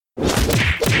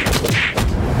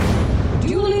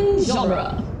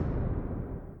genre.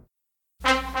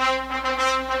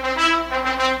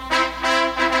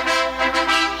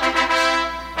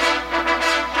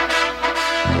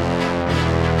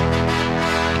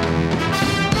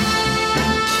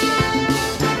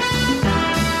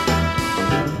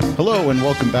 Hello and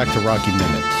welcome back to Rocky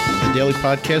Minute, the daily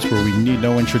podcast where we need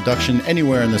no introduction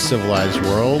anywhere in the civilized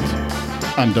world.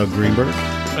 I'm Doug Greenberg.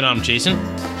 And I'm Jason.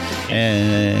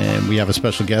 And we have a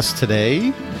special guest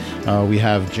today. We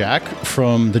have Jack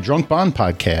from the Drunk Bond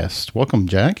podcast. Welcome,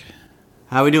 Jack.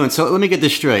 How are we doing? So let me get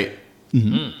this straight.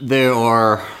 Mm-hmm. There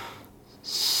are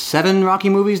 7 Rocky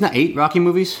movies, not 8 Rocky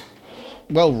movies?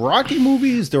 Well, Rocky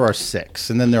movies, there are 6,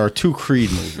 and then there are 2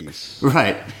 Creed movies.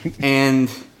 Right. And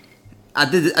I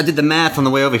did the math on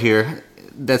the way over here.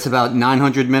 That's about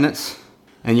 900 minutes.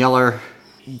 And y'all are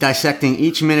dissecting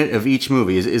each minute of each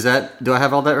movie. Is that, do I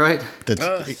have all that right?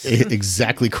 That's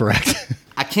exactly correct.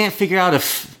 I can't figure out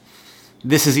if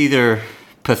this is either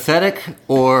pathetic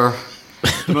or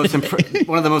the most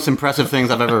one of the most impressive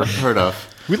things I've ever heard of.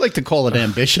 We like to call it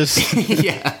ambitious.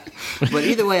 Yeah. But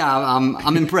either way,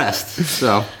 I'm impressed.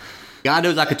 So God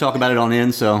knows I could talk about it on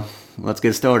end, so let's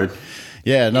get started.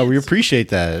 Yeah, no, we appreciate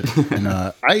that. And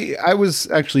I was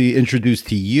actually introduced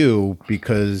to you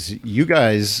because you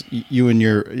guys, you and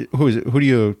your who do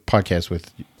you podcast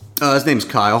with? His name's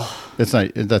Kyle. That's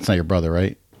not your brother,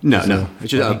 right? No.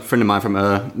 It's just a friend of mine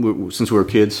from since we were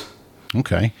kids.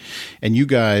 Okay, and you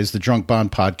guys, the Drunk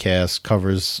Bond podcast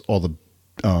covers all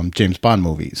the James Bond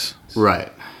movies,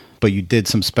 right? But you did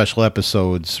some special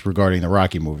episodes regarding the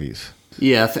Rocky movies.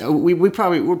 Yeah, we're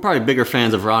probably bigger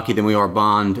fans of Rocky than we are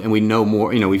Bond, and we know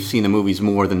more. You know, we've seen the movies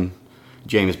more than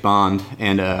James Bond,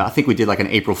 and I think we did like an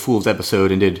April Fool's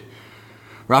episode and did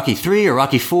Rocky 3 or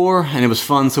Rocky 4, and it was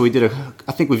fun. So we did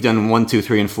I think we've done 1, 2,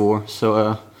 3, and 4.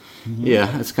 So yeah,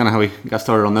 that's kind of how we got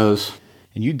started on those.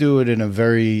 And you do it in a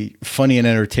very funny and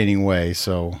entertaining way.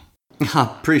 So I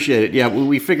appreciate it. Yeah,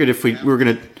 we figured if we were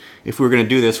gonna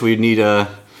do this, we'd need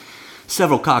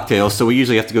several cocktails, so we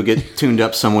usually have to go get tuned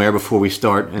up somewhere before we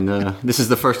start. And this is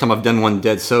the first time I've done one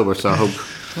dead sober, so I hope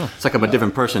it's like I'm a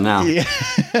different person now. Yeah.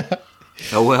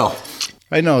 Oh well.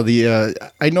 I know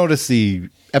I noticed the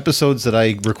episodes that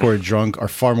I recorded drunk are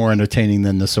far more entertaining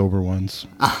than the sober ones.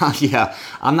 Yeah,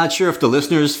 I'm not sure if the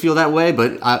listeners feel that way,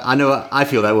 but I know I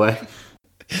feel that way.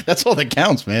 That's all that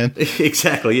counts, man.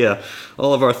 Exactly. Yeah,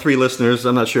 all of our 3 listeners.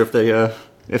 I'm not sure if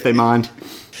they mind.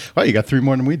 Well, you got 3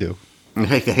 more than we do.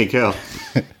 Hey, there you go.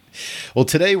 Well,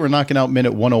 today we're knocking out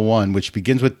minute 101, which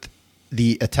begins with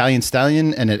the Italian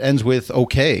Stallion and it ends with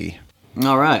okay.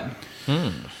 All right.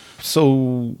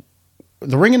 So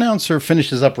the ring announcer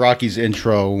finishes up Rocky's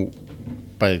intro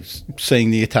by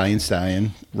saying the Italian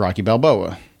Stallion, Rocky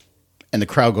Balboa. And the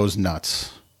crowd goes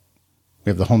nuts.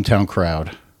 We have the hometown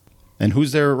crowd. And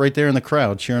who's there right there in the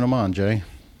crowd cheering him on, Jay?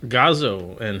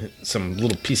 Gazzo and some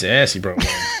little piece of ass he brought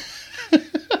home.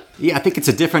 Yeah, I think it's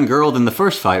a different girl than the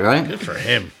first fight, right? Good for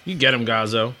him. You get him,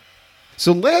 Gazzo.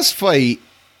 So last fight,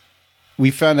 we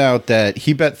found out that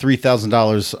he bet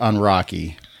 $3,000 on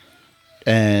Rocky.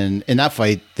 And in that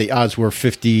fight, the odds were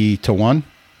 50-1.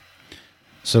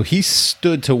 So he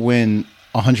stood to win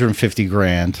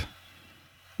 $150,000,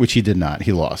 which he did not.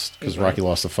 He lost because Rocky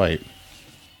lost the fight.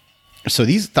 So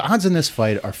the odds in this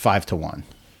fight are 5-1.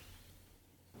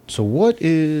 So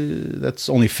that's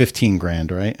only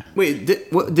 $15,000, right? Wait,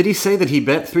 did he say that he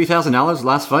bet $3,000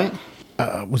 last fight?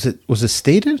 Was it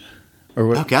stated? Or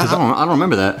what? Okay, I don't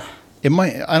remember that. It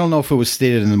might. I don't know if it was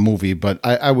stated in the movie, but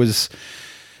I was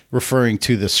referring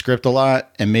to the script a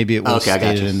lot, and maybe it was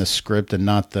stated in the script and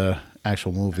not the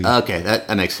actual movie. Okay,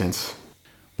 that makes sense.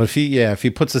 But if he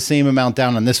puts the same amount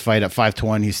down on this fight at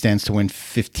 5-1, he stands to win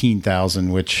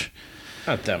 $15,000, which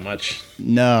not that much.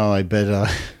 No, I bet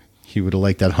he would have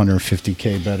liked that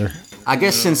 $150,000 better. I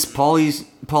guess since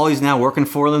Paulie's now working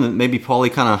for them, maybe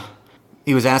Paulie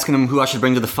he was asking him who I should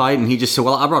bring to the fight, and he just said,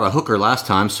 "Well, I brought a hooker last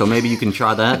time, so maybe you can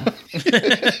try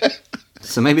that."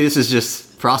 So maybe this is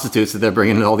just prostitutes that they're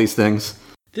bringing to all these things.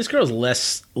 This girl's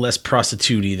less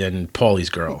prostitute-y than Paulie's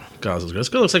girr. Gazzo's girl. This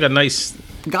girl looks like a nice...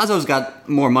 Gazzo's got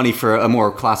more money for a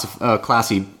more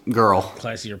classy girl.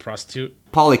 Classier prostitute.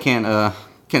 Paulie can't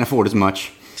afford as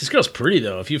much. This girl's pretty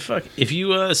though. If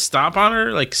you stop on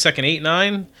her like second 8,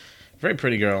 9, very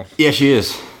pretty girl. Yeah, she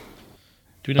is.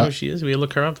 Do we know who she is? Do we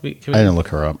look her up? I didn't look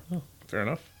her up. Oh, fair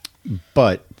enough.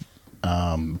 But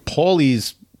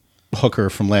Paulie's hooker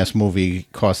from last movie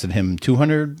costed him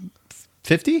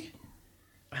 $250.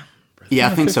 Yeah,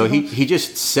 I think so. He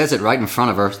just says it right in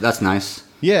front of her. That's nice.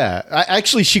 Yeah,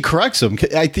 actually, she corrects him.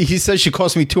 He says she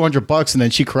cost me $200, and then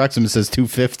she corrects him and says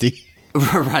 $250.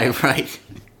 Right.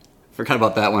 Forgot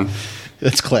about that one.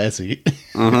 That's classy.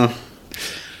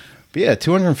 But yeah,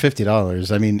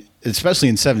 $250. I mean, especially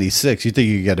in '76, you think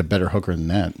you could get a better hooker than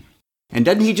that. And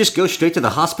doesn't he just go straight to the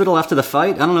hospital after the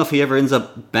fight? I don't know if he ever ends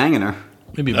up banging her.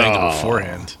 Maybe banged her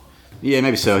beforehand. Yeah,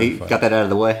 maybe so. He got that out of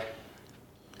the way.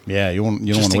 Yeah, you don't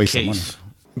want to waste the money.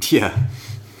 Yeah.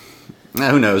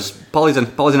 Who knows? Paulie's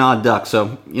an odd duck,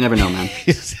 so you never know, man.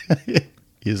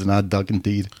 He's an odd duck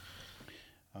indeed.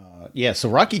 Yeah, so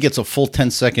Rocky gets a full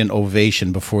 10-second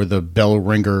ovation before the bell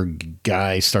ringer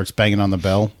guy starts banging on the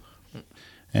bell.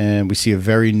 And we see a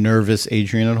very nervous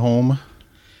Adrian at home.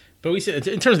 But we said,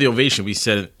 in terms of the ovation, we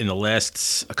said in the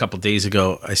last, a couple of days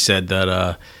ago, I said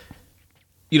that,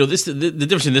 the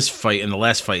difference in this fight and the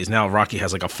last fight is now Rocky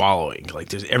has like a following. Like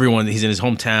there's everyone, he's in his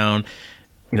hometown,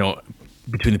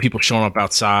 between the people showing up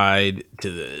outside to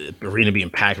the arena being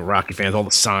packed with Rocky fans, all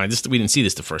the signs. We didn't see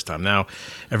this the first time. Now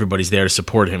everybody's there to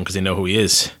support him because they know who he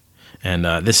is. And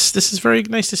this is very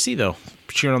nice to see, though.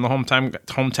 Cheering on the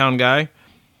hometown guy.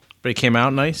 But he came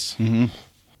out nice. Mm-hmm.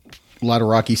 A lot of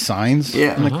Rocky signs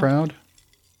in the crowd.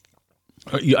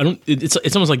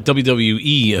 It's almost like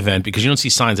WWE event because you don't see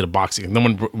signs at a boxing. No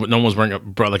one was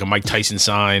brought like a Mike Tyson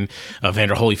sign, a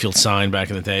Vander Holyfield sign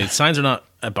back in the day. Signs are not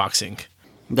at boxing.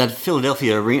 That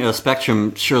Philadelphia arena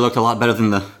Spectrum sure looked a lot better than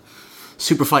the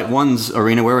Super Fight 1's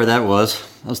arena, wherever that was.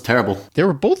 That was terrible. They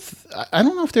were both, I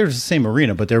don't know if they were the same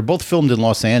arena, but they were both filmed in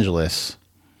Los Angeles.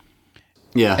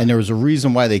 Yeah. And there was a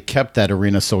reason why they kept that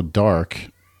arena so dark.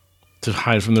 To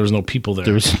hide from there was no people there.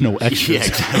 There was no extras. Yeah,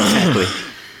 exactly.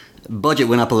 Budget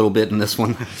went up a little bit in this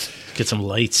one. Get some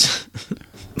lights.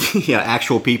 Yeah,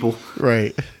 actual people.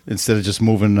 Right. Instead of just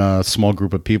moving a small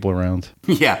group of people around.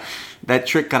 Yeah. That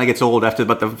trick kind of gets old after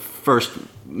about the first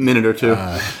minute or two.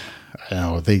 I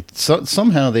know.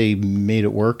 Somehow they made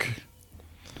it work.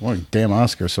 Well, damn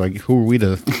Oscar. So who are we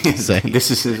to say?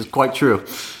 This is quite true.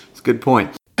 It's a good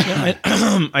point. Yeah,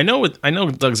 I know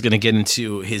Doug's going to get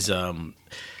into his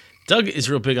Doug is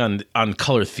real big on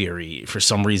color theory for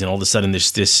some reason. All of a sudden,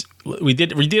 there's this. We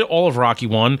did all of Rocky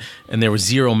 1, and there was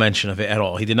zero mention of it at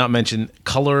all. He did not mention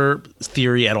color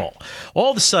theory at all. All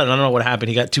of a sudden, I don't know what happened.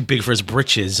 He got too big for his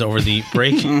britches over the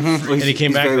break, Well, and he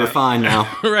came back. Very refined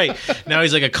now. Right now,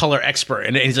 he's like a color expert,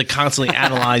 and he's like constantly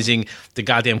analyzing the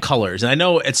goddamn colors. And I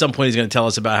know at some point he's going to tell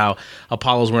us about how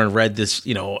Apollo's wearing red. This,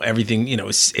 everything,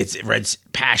 it's red's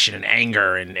passion and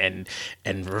anger and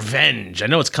revenge. I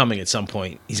know it's coming at some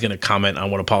point. He's going to comment on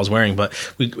what Apollo's wearing, but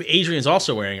Adrian's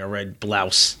also wearing a red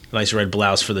blouse. Nice red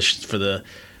blouse for the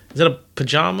is that a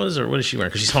pajamas or what is she wearing?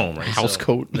 Because she's home, right? House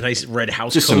coat. A nice red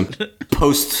house Just coat.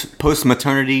 Some post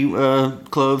maternity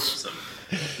clothes.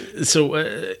 So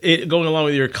going along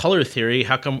with your color theory,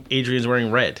 how come Adrian's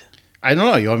wearing red? I don't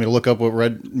know. You want me to look up what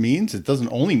red means? It doesn't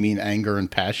only mean anger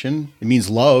and passion. It means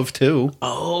love too.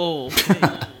 Oh,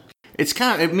 okay.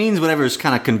 It means whatever is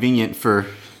kind of convenient for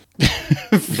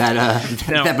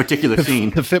that particular scene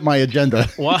to fit my agenda.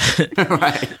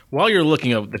 Right. While you're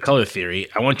looking up the color theory,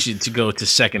 I want you to go to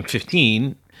second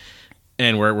 15,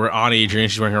 and we're on Adrian.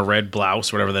 She's wearing her red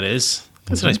blouse, whatever that is.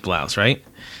 That's a nice blouse, right?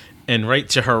 And right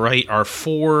to her right are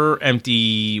 4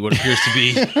 empty, what appears to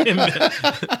be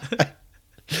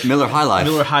Miller High Life.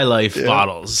 Miller High Life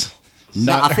bottles.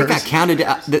 I think I counted.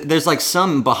 There's like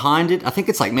some behind it. I think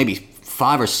it's like maybe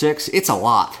 5 or 6. It's a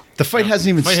lot. The fight hasn't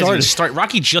even started.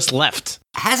 Rocky just left.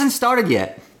 Hasn't started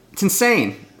yet. It's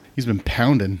insane. He's been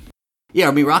pounding. Yeah,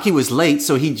 I mean, Rocky was late,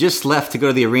 so he just left to go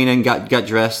to the arena and got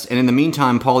dressed. And in the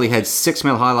meantime, Paulie had 6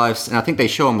 Miller High Lifes, and I think they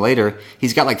show him later.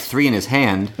 He's got like 3 in his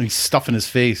hand. He's stuffing his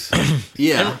face.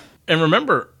 Yeah. And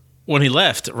remember, when he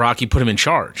left, Rocky put him in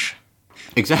charge.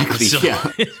 Exactly, yeah.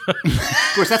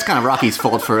 Of course, that's kind of Rocky's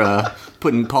fault for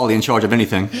putting Paulie in charge of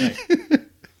anything.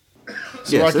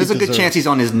 So there's a good chance he's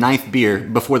on his 9th beer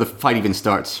before the fight even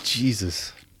starts.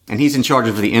 Jesus. And he's in charge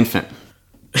of the infant.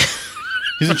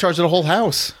 He's in charge of the whole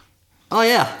house. Oh,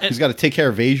 yeah. He's got to take care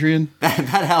of Adrian. That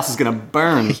house is going to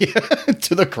burn. Yeah,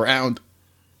 to the ground.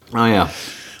 Oh, yeah.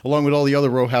 Along with all the other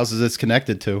row houses it's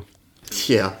connected to.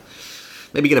 Yeah.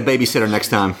 Maybe get a babysitter next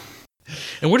time.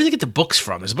 And where do they get the books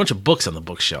from? There's a bunch of books on the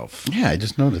bookshelf. Yeah, I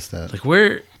just noticed that. Like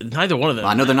where? Neither one of them.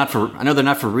 I know they're not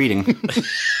for reading.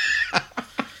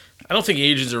 I don't think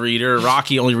Adrian's a reader.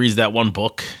 Rocky only reads that one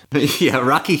book. Yeah,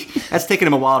 Rocky. That's taken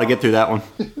him a while to get through that one.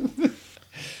 You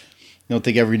don't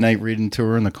think every night reading to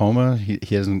her in the coma,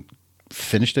 he hasn't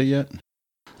finished it yet?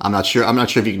 I'm not sure. I'm not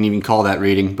sure if you can even call that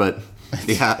reading, but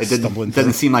yeah, it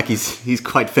doesn't seem like he's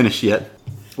quite finished yet.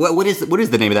 What is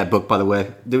the name of that book, by the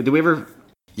way? Do we ever?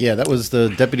 Yeah, that was the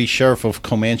deputy sheriff of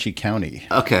Comanche County.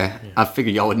 Okay, I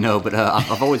figured y'all would know, but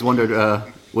I've always wondered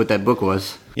what that book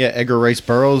was. Yeah, Edgar Rice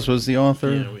Burroughs was the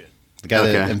author. Yeah, the guy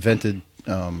that invented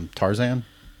Tarzan.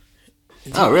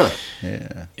 Oh, really?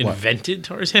 Yeah. Invented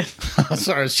Tarzan?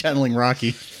 Sorry, I was channeling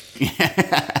Rocky.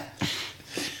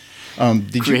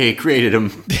 Created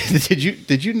him.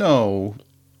 Did you know,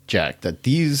 Jack, that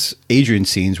these Adrian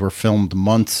scenes were filmed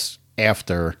months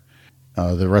after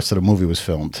the rest of the movie was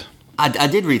filmed? I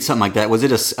did read something like that. Was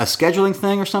it a scheduling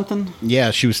thing or something? Yeah,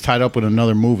 she was tied up with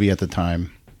another movie at the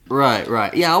time.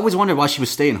 Right. Yeah, I always wondered why she was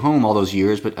staying home all those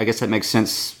years, but I guess that makes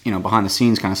sense, behind the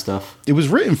scenes kind of stuff. It was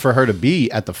written for her to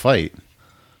be at the fight,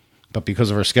 but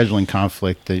because of her scheduling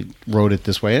conflict, they wrote it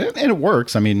this way, and it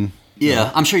works. I mean,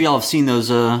 yeah, I'm sure y'all have seen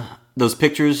those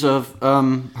pictures of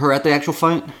her at the actual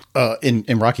fight.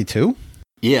 In Rocky 2?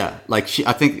 Yeah, like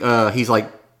I think he's like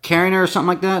carrying her or something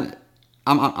like that.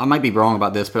 I might be wrong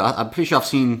about this, but I'm pretty sure I've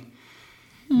seen.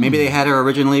 Maybe they had her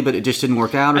originally, but it just didn't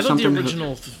work out or I thought something. the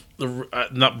original,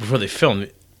 not before they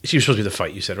filmed, she was supposed to be the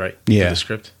fight, you said, right? Yeah. The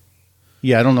script?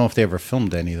 Yeah, I don't know if they ever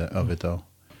filmed any of it, though.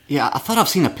 Yeah, I thought I've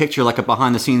seen a picture, like a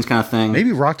behind-the-scenes kind of thing.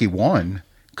 Maybe Rocky 1,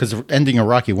 because the ending of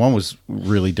Rocky 1 was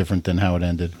really different than how it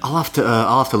ended. I'll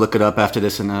have to look it up after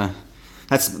this, and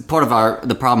that's part of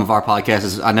the problem of our podcast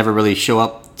is I never really show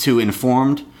up too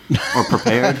informed or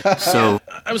prepared. So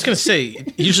I was going to say, you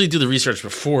usually do the research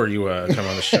before you come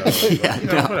on the show.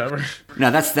 But, whatever. No,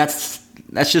 that's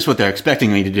just what they're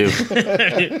expecting me to do.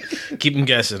 Keep them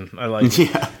guessing. I like it.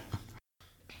 Yeah.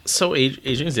 So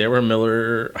Adrian's there were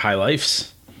Miller High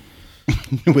Lifes.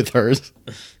 With hers.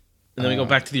 And then we go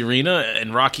back to the arena,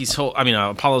 and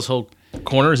Apollo's whole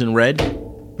corner is in red.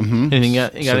 Mm-hmm. Anything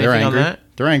got anything on that?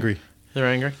 They're angry. They're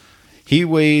angry. He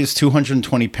weighs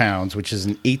 220 pounds, which is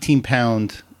an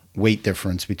 18-pound weight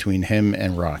difference between him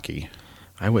and Rocky.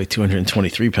 I weigh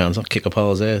 223 pounds. I'll kick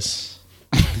Apollo's ass.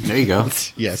 There you go.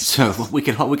 Yes. So we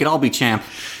could all be champ.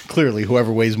 Clearly,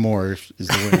 whoever weighs more is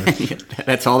the winner.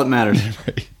 That's all that matters.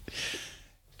 Right.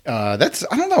 I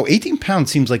don't know. 18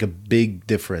 pounds seems like a big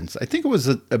difference. I think it was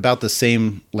about the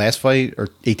same last fight, or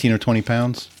 18 or 20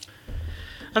 pounds.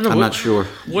 I don't know. I'm not sure.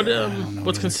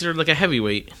 What's considered like a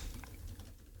heavyweight?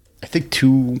 I think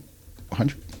 200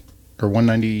 or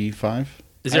 195.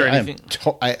 Is there anything?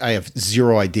 I have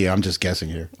zero idea. I'm just guessing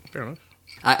here. Fair enough.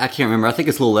 I can't remember. I think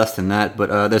it's a little less than that,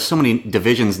 but there's so many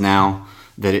divisions now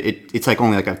that it's like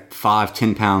only like a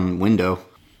 5-10 pound window.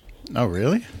 Oh,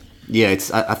 really? Yeah,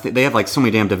 I think they have like so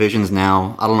many damn divisions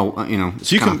now. I don't know,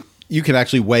 So you can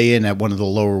actually weigh in at one of the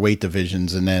lower weight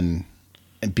divisions and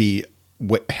be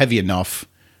heavy enough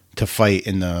to fight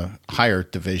in the higher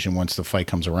division once the fight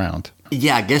comes around.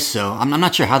 Yeah, I guess so. I'm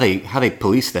not sure how they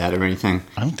police that or anything.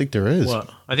 I don't think there is. Well,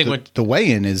 I think the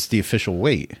weigh-in is the official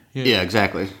weight. Yeah,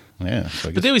 exactly. Yeah,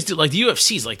 so but they always do, like the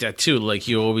UFC's like that too. Like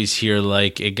you always hear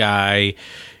like a guy,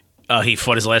 he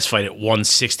fought his last fight at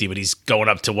 160, but he's going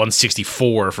up to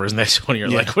 164 for his next one. You're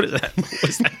like, what is that? What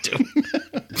does that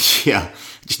do? Yeah,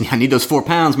 I need those 4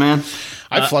 pounds, man.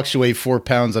 I fluctuate 4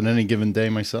 pounds on any given day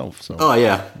myself. So. Oh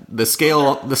yeah, the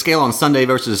scale on Sunday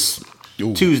versus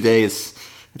Tuesday it's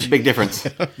a big difference.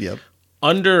 Yep.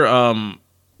 Under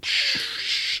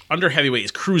heavyweight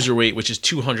is cruiserweight, which is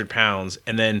 200 pounds,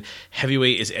 and then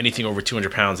heavyweight is anything over 200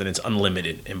 pounds, and it's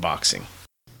unlimited in boxing.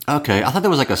 Okay, I thought there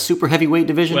was like a super heavyweight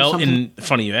division. Well, or something.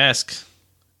 funny you ask.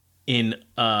 In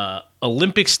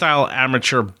Olympic-style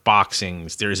amateur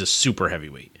boxings, there is a super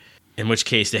heavyweight. In which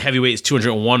case, the heavyweight is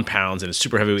 201 pounds, and the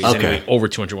super heavyweight is anyway over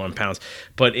 201 pounds.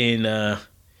 But in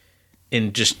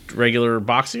just regular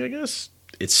boxing, I guess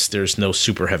there's no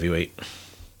super heavyweight.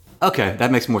 Okay,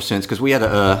 that makes more sense because we had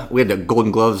the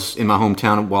Golden Gloves in my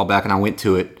hometown a while back, and I went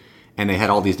to it, and they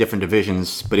had all these different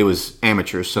divisions, but it was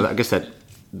amateurs. So I guess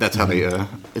that's how they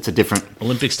it's a different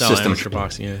Olympic style system. amateur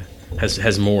boxing. Yeah,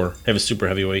 has more. They have a super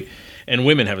heavyweight, and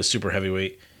women have a super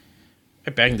heavyweight. I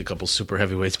banged a couple super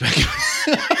heavyweights back.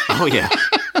 Oh yeah,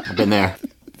 I've been there.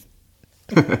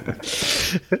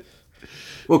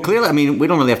 Well, clearly, I mean, we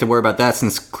don't really have to worry about that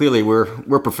since clearly we're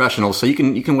professionals. So you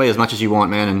can weigh as much as you want,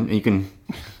 man, and you can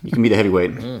be the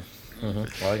heavyweight.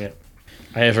 Mm-hmm. I like it.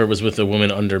 I ever was with a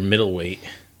woman under middleweight.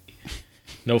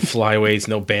 No flyweights,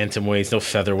 no bantamweights, no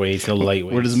featherweights, no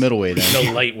lightweights. Where does middleweight end?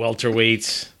 No light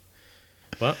welterweights.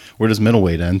 What? Where does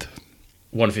middleweight end?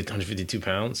 152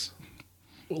 pounds.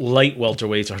 Light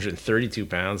welterweights, 132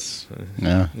 pounds.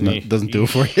 No, doesn't do it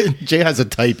for you. Jay has a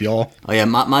type, y'all. Oh yeah,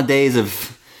 my days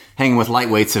of hanging with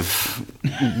lightweights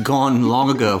have gone long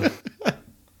ago.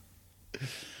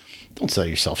 Don't sell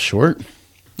yourself short.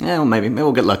 Yeah, well, maybe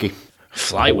we'll get lucky.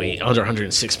 Flyweight, under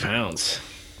 106 pounds.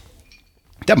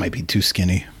 That might be too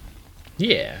skinny.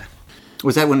 Yeah.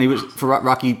 Was that when he was for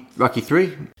Rocky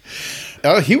 3?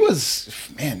 Oh, he was,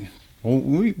 man. Well,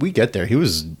 we get there. He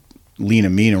was lean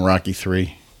and mean in Rocky 3.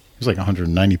 He was like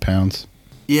 190 pounds.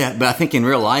 Yeah, but I think in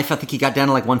real life, I think he got down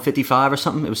to like 155 or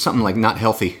something. It was something like not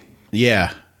healthy.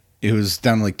 Yeah, it was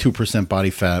down to like 2% body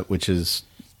fat, which is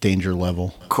danger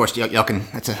level. Of course, y'all can.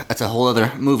 That's a whole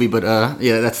other movie, but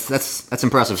yeah, that's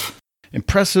impressive.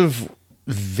 Impressive,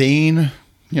 vain,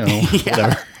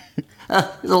 whatever.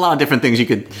 There's a lot of different things you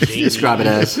could describe it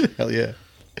as. Hell yeah.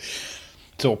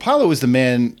 So Apollo is the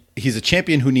man. He's a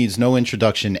champion who needs no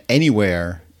introduction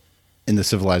anywhere in the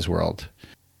civilized world.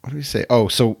 What do we say? Oh,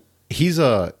 so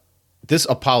this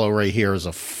Apollo right here is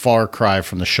a far cry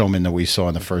from the showman that we saw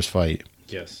in the first fight.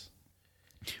 Yes.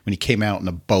 When he came out in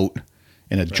a boat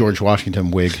in a George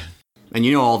Washington wig. And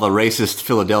all the racist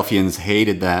Philadelphians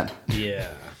hated that. Yeah.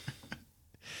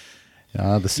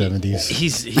 The 70s.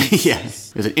 He's Yeah,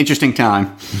 it was an interesting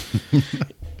time.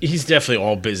 he's definitely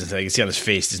all business. I can see on his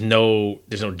face. There's no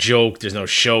joke. There's no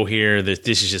show here.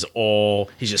 This is just all.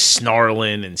 He's just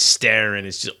snarling and staring.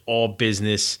 It's just all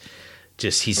business.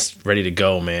 Just he's ready to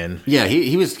go, man. Yeah,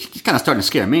 he's kind of starting to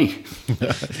scare me.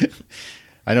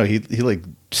 I know he like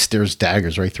stares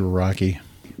daggers right through Rocky.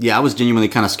 Yeah, I was genuinely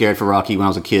kind of scared for Rocky when I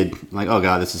was a kid. Like, oh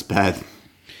god, this is bad.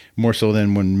 More so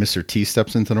than when Mr. T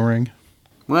steps into the ring.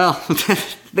 Well,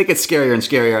 they get scarier and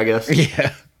scarier, I guess.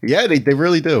 Yeah, they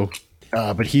really do.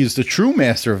 But he's the true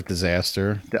master of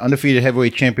disaster, the undefeated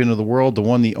heavyweight champion of the world, the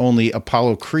one, the only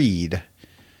Apollo Creed.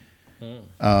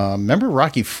 Remember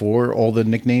Rocky IV, all the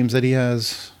nicknames that he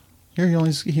has? Here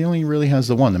he only really has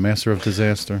the one, the master of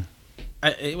disaster.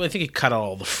 I think he cut out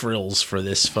all the frills for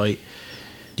this fight.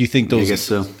 Do you think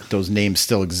those names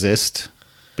still exist?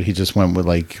 But he just went with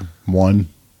like one?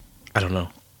 I don't know.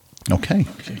 Okay.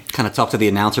 Kind of talk to the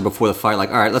announcer before the fight, like,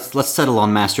 all right, let's settle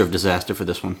on Master of Disaster for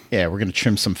this one. Yeah, we're gonna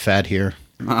trim some fat here.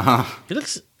 He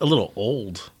looks a little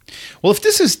old. Well, if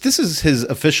this is his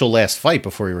official last fight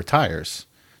before he retires,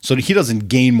 so he doesn't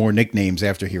gain more nicknames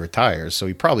after he retires. So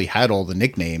he probably had all the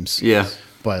nicknames. Yeah,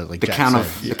 but like the Count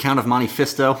of Monte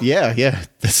Fisto. Yeah,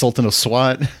 the Sultan of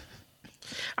SWAT.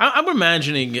 I'm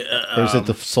imagining. Or is it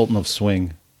the Sultan of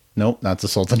Swing? Nope, not the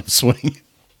Sultan of Swing.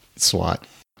 SWAT.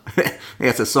 Yeah,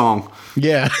 it's a song.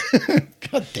 Yeah.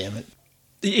 God damn it.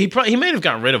 He might have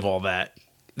gotten rid of all that.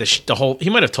 The whole.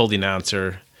 He might have told the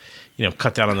announcer,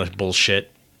 cut down on the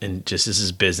bullshit and just this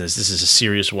is business. This is a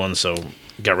serious one. So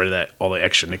got rid of that. All the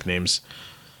extra nicknames.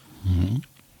 Mm-hmm.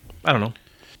 I don't know.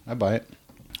 I buy it.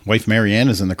 Wife Marianne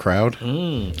is in the crowd.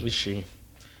 Is she?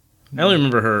 I only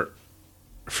remember her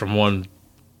from one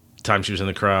time she was in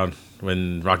the crowd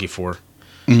when Rocky IV.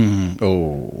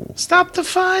 Oh. Stop the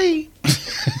fight.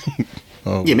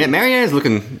 Oh. Yeah, Marianne's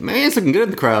looking good in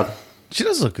the crowd. She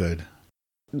does look good.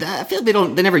 I feel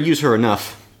like they never use her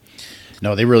enough.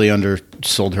 No, they really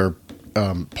undersold her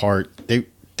part. They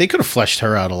could have fleshed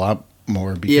her out a lot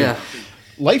more. Because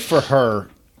life for her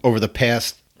over the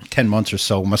past 10 months or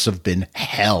so must have been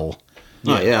hell.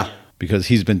 Oh, yeah. Because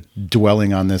he's been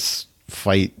dwelling on this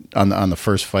fight, on the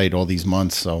first fight all these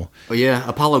months. So. Oh, yeah.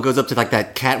 Apollo goes up to like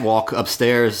that catwalk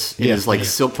upstairs in his like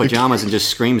silk pajamas and just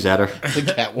screams at her.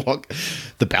 The catwalk.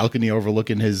 The balcony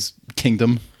overlooking his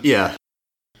kingdom. Yeah.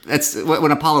 That's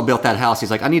when Apollo built that house. He's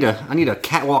like, I need a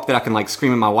catwalk that I can like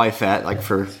scream at my wife at, like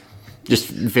for just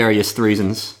various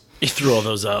reasons. He threw all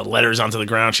those letters onto the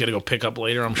ground. She had to go pick up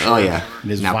later, I'm sure. Oh yeah.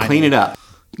 Now clean it up.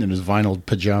 In his vinyl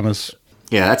pajamas.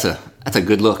 Yeah, that's a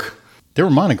good look. They were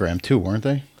monogrammed too, weren't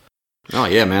they? Oh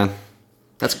yeah, man.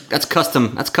 That's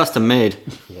custom. That's custom made.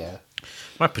 Yeah.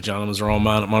 My pajamas are all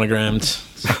monogrammed.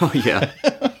 Oh yeah.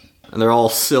 And they're all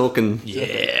silk and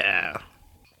yeah.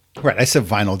 Right, I said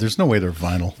vinyl. There's no way they're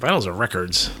vinyl. Vinyls are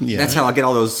records. Yeah. That's how I get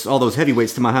all those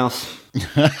heavyweights to my house.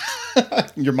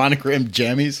 Your monogrammed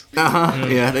jammies.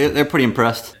 Yeah, they're pretty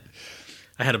impressed.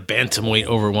 I had a bantamweight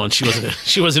over once.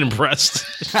 She wasn't impressed.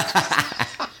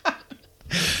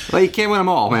 Well, you can't win them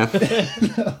all, man.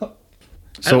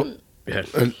 So,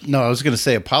 no, I was going to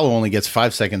say Apollo only gets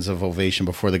 5 seconds of ovation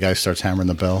before the guy starts hammering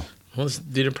the bell. Well,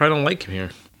 they probably don't like him here.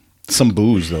 Some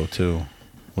booze though too.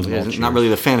 Yeah, not really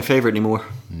the fan favorite anymore.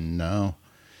 No,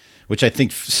 which I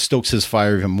think stokes his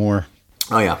fire even more.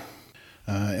 Oh yeah.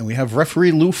 And we have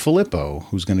referee Lou Filippo,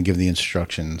 who's going to give the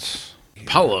instructions.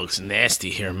 Apollo looks nasty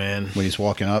here, man. When he's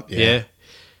walking up. Yeah.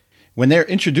 When they're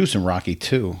introducing Rocky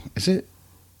too, is it?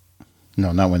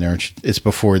 No, not when they're. It's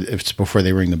before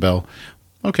they ring the bell.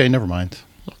 Okay, never mind.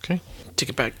 Okay, take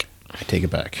it back. I take it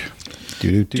back.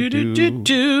 Do. Do do do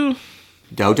do.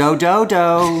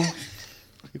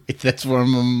 That's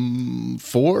from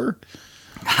 4.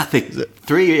 I think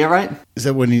 3. Yeah, right. Is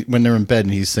that when they're in bed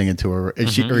and he's singing to her, and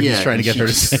he's trying to get her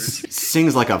to sing?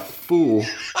 Sings like a fool.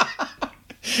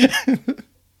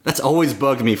 That's always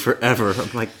bugged me forever.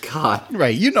 I'm like, God.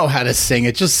 Right, you know how to sing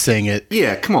it. Just sing it.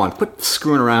 Yeah, come on. Quit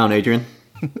screwing around, Adrian.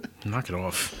 Knock it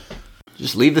off.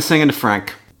 Just leave the singing to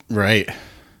Frank. Right.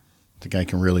 The guy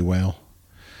can really wail.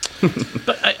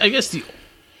 But I guess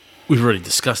we've already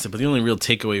discussed it, but the only real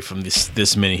takeaway from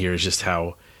this minute here is just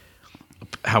how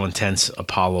intense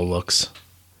Apollo looks.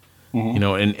 You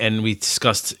know, and we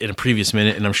discussed in a previous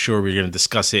minute, and I'm sure we're going to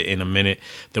discuss it in a minute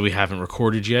that we haven't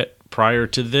recorded yet prior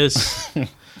to this.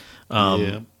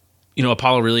 Yeah. You know,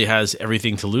 Apollo really has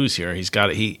everything to lose here. His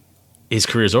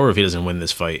career's over if he doesn't win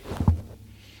this fight.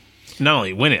 Not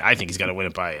only win it, I think he's got to win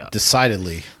it by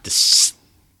Decidedly.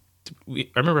 I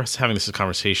remember us having this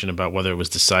conversation about whether it was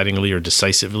decidingly or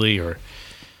decisively or.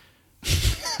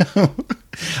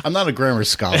 I'm not a grammar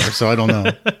scholar, so I don't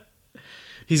know.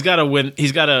 He's got to win.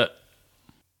 He's got to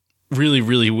really,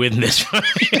 really win this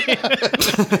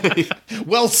fight.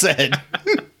 Well said.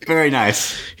 Very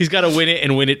nice. He's got to win it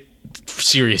and win it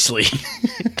seriously,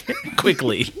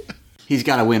 quickly. He's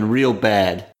got to win real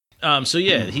bad. So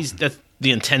yeah, that's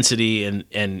the intensity,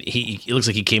 and he looks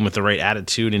like he came with the right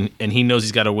attitude, and he knows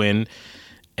he's got to win.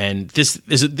 And this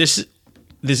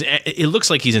it looks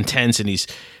like he's intense and he's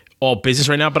all business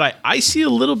right now. But I see a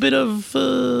little bit of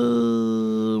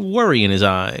worry in his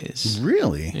eyes.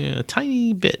 Really? Yeah, a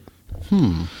tiny bit.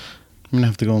 I'm gonna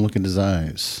have to go and look at his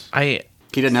eyes. He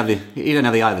didn't have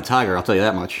the eye of the tiger. I'll tell you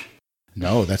that much.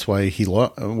 No, that's why he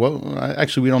lost. Well,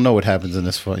 actually, we don't know what happens in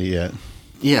this fight yet.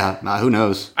 Yeah, who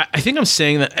knows? I think I'm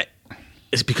saying that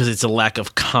it's because it's a lack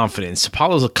of confidence.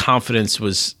 Apollo's confidence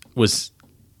was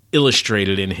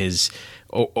illustrated in his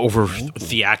over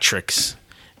theatrics,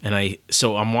 and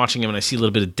so I'm watching him and I see a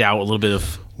little bit of doubt, a little bit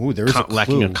of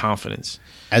lacking of confidence.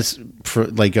 As for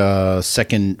like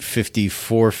second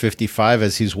 54, 55,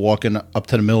 as he's walking up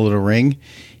to the middle of the ring,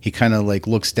 he kind of like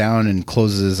looks down and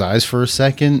closes his eyes for a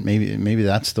second. Maybe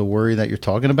that's the worry that you're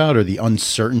talking about, or the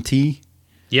uncertainty.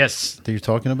 Yes, that you're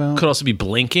talking about. Could also be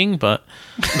blinking, but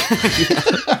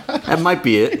that might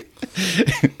be it.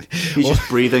 He's just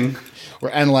breathing. We're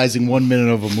analyzing 1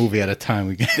 minute of a movie at a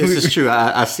time. This is true.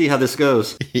 I see how this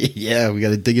goes. Yeah, we got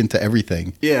to dig into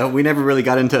everything. Yeah, we never really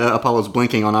got into Apollo's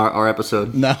blinking on our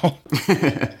episode. No.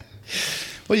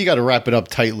 Well, you got to wrap it up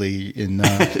tightly in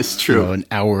it's true. An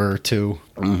hour or two.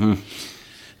 Mm-hmm.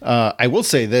 Mm-hmm. I will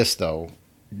say this, though.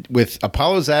 With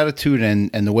Apollo's attitude and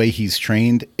the way he's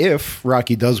trained, if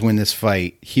Rocky does win this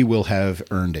fight, he will have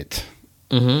earned it.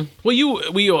 Mm-hmm.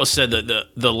 Well, we all said that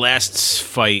the last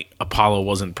fight, Apollo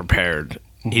wasn't prepared.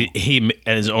 Mm-hmm. He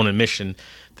at his own admission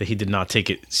that he did not take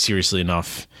it seriously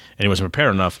enough and he wasn't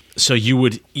prepared enough. So you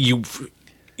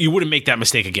wouldn't make that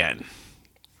mistake again.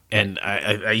 And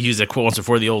I used that quote once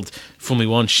before, the old "Fool me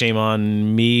once, shame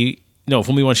on me." No,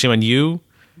 "Fool me once, shame on you."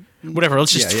 Whatever.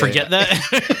 Let's just forget that.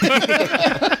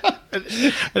 I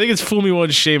think it's "Fool me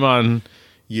once, shame on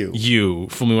you.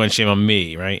 Fool me once, shame on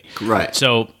me." Right. Right.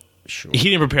 So. Sure. He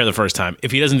didn't prepare the first time.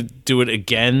 If he doesn't do it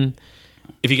again,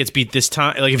 if he gets beat this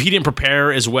time, like if he didn't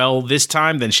prepare as well this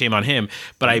time, then shame on him.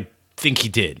 But I think he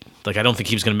did. Like, I don't think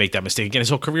he was going to make that mistake again. His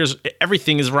whole career,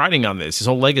 everything is riding on this. His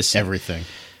whole legacy. Everything.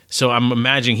 So I'm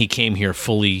imagining he came here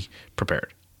fully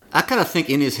prepared. I kind of think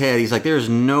in his head, he's like, there's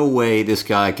no way this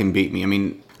guy can beat me. I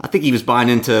mean, I think he was buying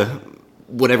into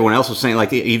what everyone else was saying.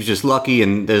 Like, he was just lucky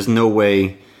and there's no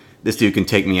way this dude can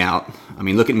take me out. I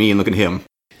mean, look at me and look at him.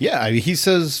 Yeah, I mean, he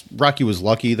says Rocky was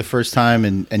lucky the first time,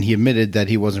 and he admitted that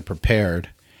he wasn't prepared.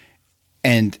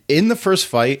 And in the first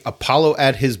fight, Apollo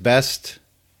at his best,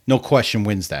 no question,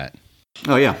 wins that.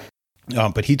 Oh, yeah.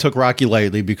 But he took Rocky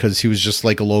lightly because he was just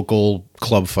like a local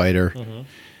club fighter,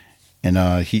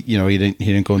 and he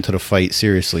didn't go into the fight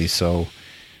seriously. So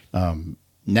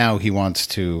now he wants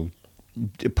to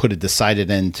put a decided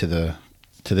end to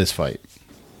this fight.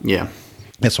 Yeah,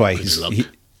 that's why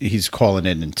he's calling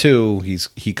it in two.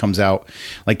 He comes out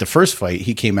like the first fight.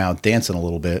 He came out dancing a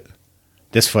little bit.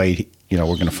 This fight, we're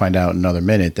going to find out in another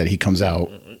minute that he comes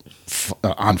out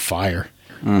on fire.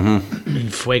 Mm-hmm.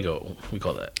 Fuego, we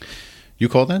call that. You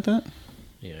call that?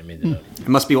 Yeah, I made that up. It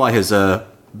must be why his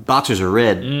boxers are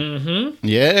red. Mm-hmm.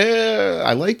 Yeah,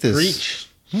 I like this. Reach.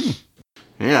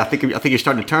 Yeah, I think you're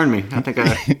starting to turn me. I think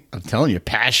I'm telling you,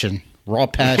 passion, raw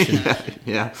passion.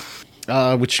 Yeah.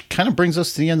 Which kind of brings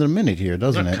us to the end of the minute here,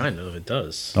 doesn't it? Kind of, it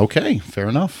does. Okay, fair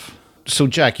enough. So,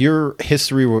 Jack, your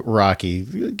history with Rocky,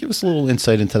 give us a little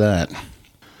insight into that.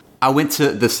 I went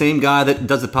to the same guy that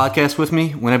does the podcast with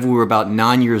me. Whenever we were about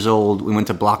 9 years old, we went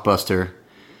to Blockbuster.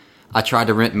 I tried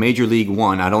to rent Major League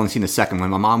 1. I'd only seen the second one.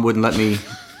 My mom wouldn't let me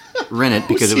rent it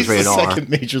because it was rated R. Second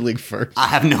Major League first? I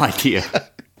have no idea.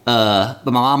 But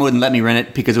my mom wouldn't let me rent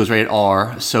it because it was rated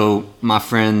R. So my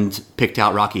friend picked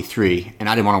out Rocky 3, and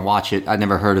I didn't want to watch it. I'd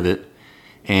never heard of it.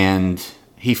 And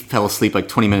he fell asleep like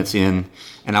 20 minutes in,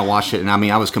 and I watched it. And I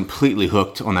mean, I was completely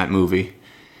hooked on that movie.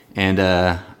 and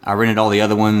I rented all the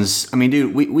other ones. I mean,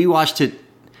 dude, we watched it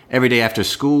every day after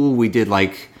school. We did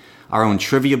like our own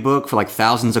trivia book for like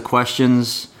thousands of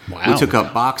questions. Wow. We took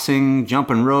up boxing,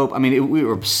 jumping rope. I mean, we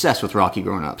were obsessed with Rocky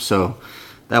growing up. So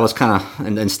that was kind of,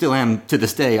 and still am to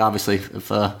this day, obviously,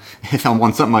 if I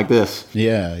want something like this.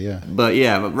 Yeah. But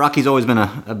yeah, Rocky's always been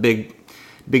a big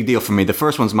deal for me. The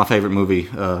first one's my favorite movie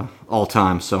all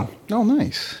time. So. Oh,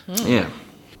 nice. Yeah.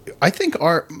 I think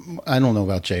I don't know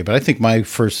about Jay, but I think my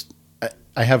first,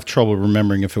 I have trouble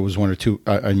remembering if it was 1 or 2,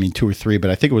 2 or 3,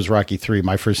 but I think it was Rocky 3,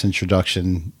 my first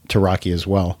introduction to Rocky as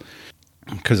well.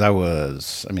 Because I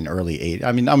was, early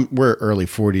 80s. We're early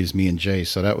 40s, me and Jay,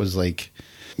 so that was like,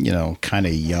 kind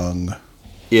of young at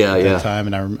that time.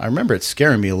 And I remember it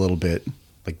scaring me a little bit,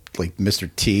 like Mr.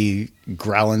 T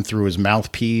growling through his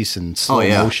mouthpiece and slow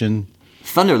motion.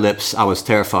 Thunderlips, I was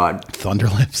terrified.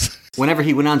 Thunderlips. Whenever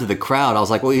he went out to the crowd, I was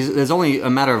like, well, there's only a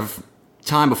matter of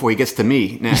time before he gets to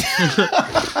me next.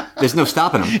 There's no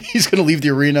stopping him. He's going to leave the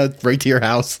arena right to your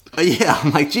house. Yeah,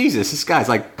 I'm like, Jesus, this guy's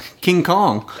like King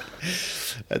Kong.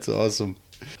 That's awesome.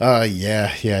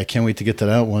 Yeah, I can't wait to get to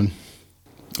that one.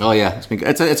 Oh yeah,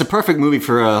 it's a perfect movie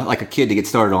for like a kid to get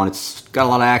started on. It's got a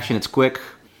lot of action. It's quick.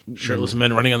 Shirtless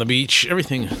men running on the beach,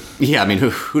 everything. Yeah, I mean,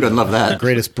 who doesn't love that? The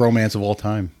greatest bromance of all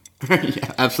time.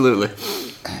 Yeah, absolutely.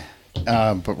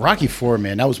 But Rocky IV,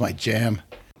 man, that was my jam.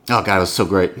 Oh god, it was so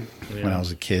great. When I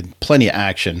was a kid. Plenty of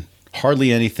action.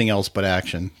 Hardly anything else but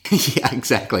action. Yeah,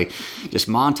 exactly. Just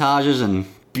montages and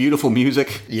beautiful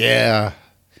music. Yeah.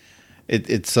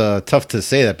 It's tough to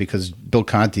say that because Bill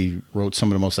Conti wrote some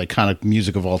of the most iconic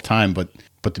music of all time, but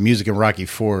the music in Rocky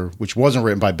IV, which wasn't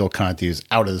written by Bill Conti, is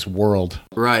out of this world.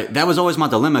 Right. That was always my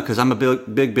dilemma because I'm a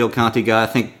big Bill Conti guy. I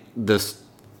think the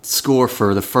score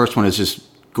for the first one is just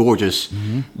gorgeous.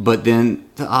 Mm-hmm. But then,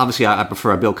 obviously, I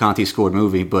prefer a Bill Conti scored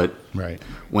movie. But right.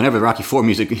 Whenever the Rocky IV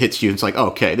music hits you, it's like,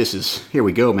 okay, here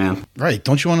we go, man. Right.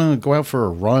 Don't you want to go out for a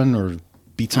run or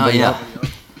beat somebody up?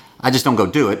 I just don't go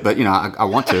do it, but, I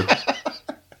want to.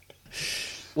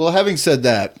 Well, having said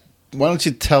that, why don't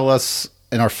you tell us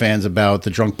and our fans about the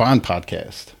Drunk Bond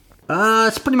podcast?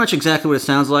 It's pretty much exactly what it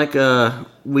sounds like.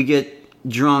 We get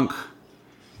drunk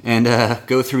and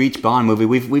go through each Bond movie.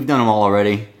 We've done them all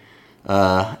already.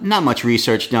 Not much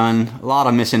research done. A lot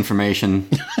of misinformation.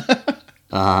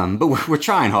 But we're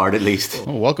trying hard at least.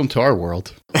 Oh, welcome to our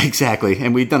world. Exactly.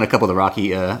 And we've done a couple of the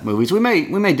Rocky movies. We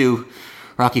may do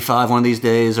Rocky V one of these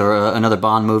days or another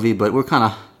Bond movie, but we're kind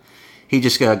of... He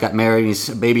just got married. He's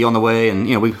a baby on the way, and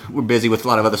we're busy with a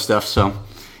lot of other stuff. So,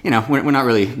 we're not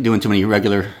really doing too many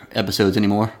regular episodes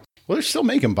anymore. Well, they're still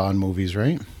making Bond movies,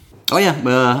 right? Oh yeah,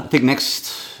 I think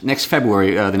next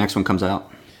February the next one comes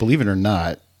out. Believe it or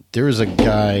not, there is a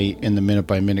guy in the Minute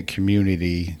by Minute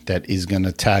community that is going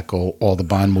to tackle all the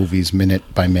Bond movies minute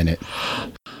by minute.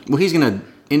 Well, he's going to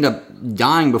end up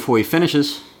dying before he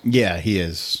finishes. Yeah, he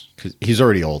is. 'Cause he's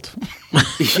already old.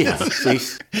 Yeah, so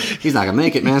he's not gonna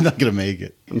make it, man. He's not gonna make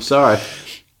it. I'm sorry.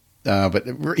 But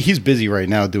he's busy right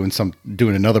now doing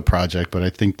another project. But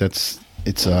I think it's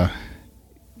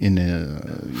in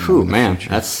the man,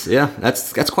 future.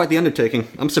 that's quite the undertaking.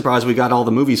 I'm surprised we got all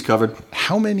the movies covered.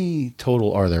 How many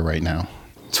total are there right now?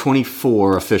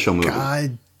 24 official movies.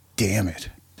 God damn it.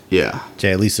 Yeah.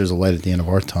 Jay, at least there's a light at the end of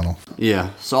our tunnel.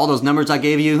 Yeah. So all those numbers I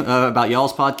gave you about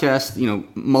y'all's podcast,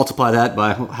 multiply that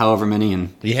by however many,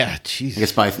 and yeah, jeez. I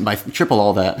guess by triple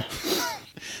all that.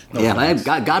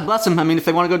 God bless them. I mean, if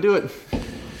they want to go do it.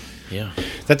 Yeah.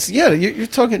 You're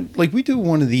talking like we do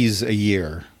one of these a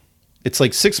year. It's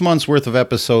like 6 months worth of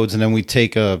episodes, and then we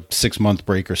take a 6-month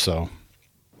break or so.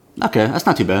 Okay, that's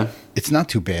not too bad. It's not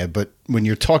too bad, but when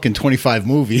you're talking 25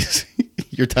 movies,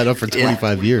 you're tied up for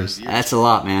 25 years. That's a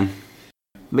lot, man.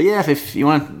 But yeah, if you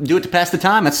want to do it to pass the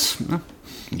time, that's more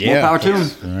power to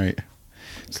him. All right.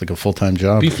 It's like a full-time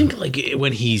job. Do you think like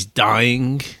when he's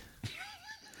dying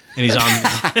and he's on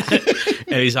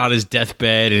and he's on his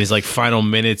deathbed and his like final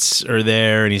minutes are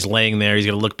there and he's laying there, he's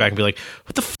going to look back and be like,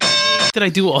 what the did I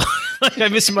do all? I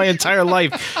missed my entire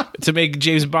life to make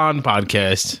James Bond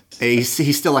podcast.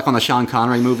 He's still like on the Sean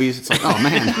Connery movies. It's like, oh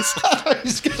man,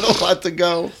 he's got a lot to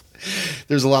go.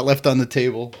 There's a lot left on the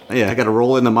table. Yeah, I got to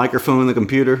roll in the microphone in the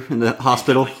computer in the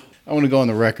hospital. I want to go on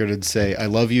the record and say I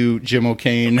love you, Jim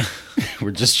O'Kane.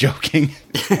 We're just joking.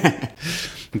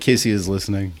 In case he is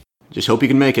listening. Just hope you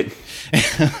can make it.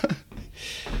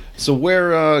 So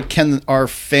where can our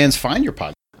fans find your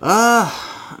podcast?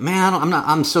 Man,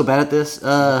 I'm so bad at this.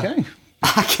 Okay.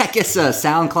 I guess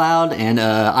SoundCloud and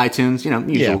iTunes,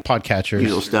 usual podcatchers,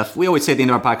 usual stuff. We always say at the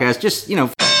end of our podcast, just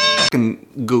can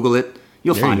Google it.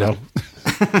 You'll find it.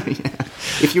 Yeah.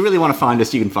 If you really want to find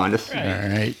us, you can find us. All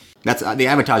right. That's the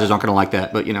advertisers aren't going to like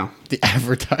that, but you know. The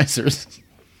advertisers.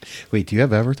 Wait, do you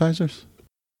have advertisers?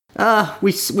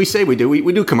 We say we do.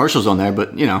 We do commercials on there,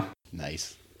 but you know.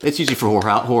 Nice. It's usually for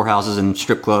whorehouses and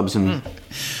strip clubs and,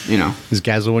 you know. Is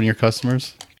Gazzo one of your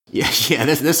customers? Yeah.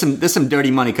 There's some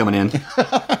dirty money coming in.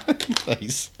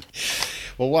 Nice.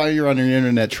 Well, while you're on the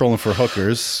internet trolling for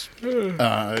hookers,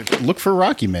 look for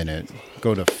Rocky Minute.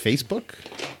 Go to Facebook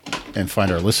and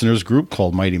find our listeners group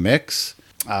called Mighty Mix.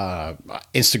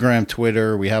 Instagram,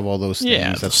 Twitter, we have all those things.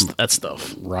 Yeah, that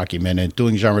stuff. Rocky Minute.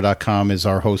 Doinggenre.com is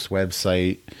our host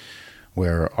website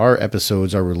where our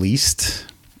episodes are released.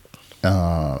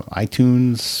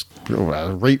 iTunes,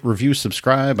 rate, review,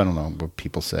 subscribe. I don't know what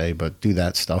people say, but do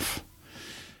that stuff.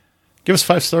 Give us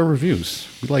 5-star reviews.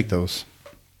 We like those.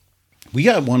 We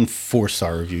got 1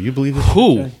 4-star review. You believe this?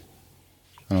 Who?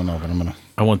 I don't know, but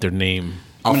I want their name.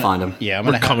 I'll find them. Yeah,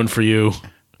 We're coming for you.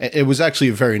 It was actually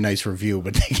a very nice review,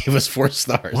 but they gave us 4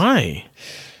 stars. Why?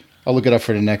 I'll look it up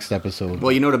for the next episode.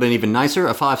 Well, you know what would have been even nicer?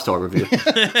 A 5-star review.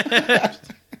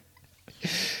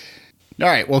 All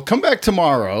right, well, come back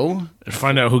tomorrow.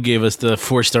 Find out who gave us the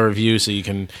 4-star review so you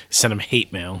can send them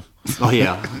hate mail. Oh,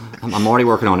 yeah. I'm already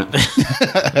working on it.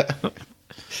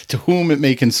 To whom it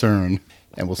may concern.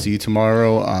 And we'll see you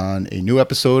tomorrow on a new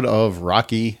episode of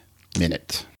Rocky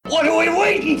Minute. What are we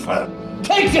waiting for?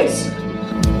 Take this!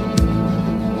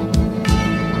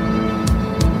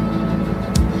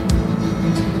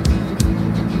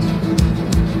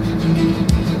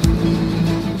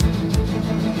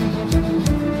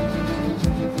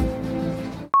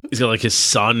 He's got like his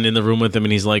son in the room with him,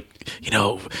 and he's like, you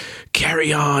know,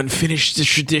 carry on, finish the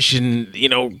tradition, you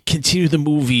know, continue the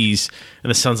movies. And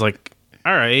the son's like,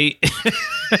 all right.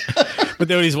 But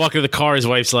then when he's walking to the car, his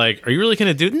wife's like, are you really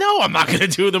going to do? No, I'm not going to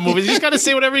do the movies. He's got to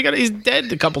say whatever he got. He's dead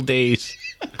in a couple days.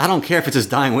 I don't care if it's his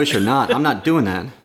dying wish or not. I'm not doing that.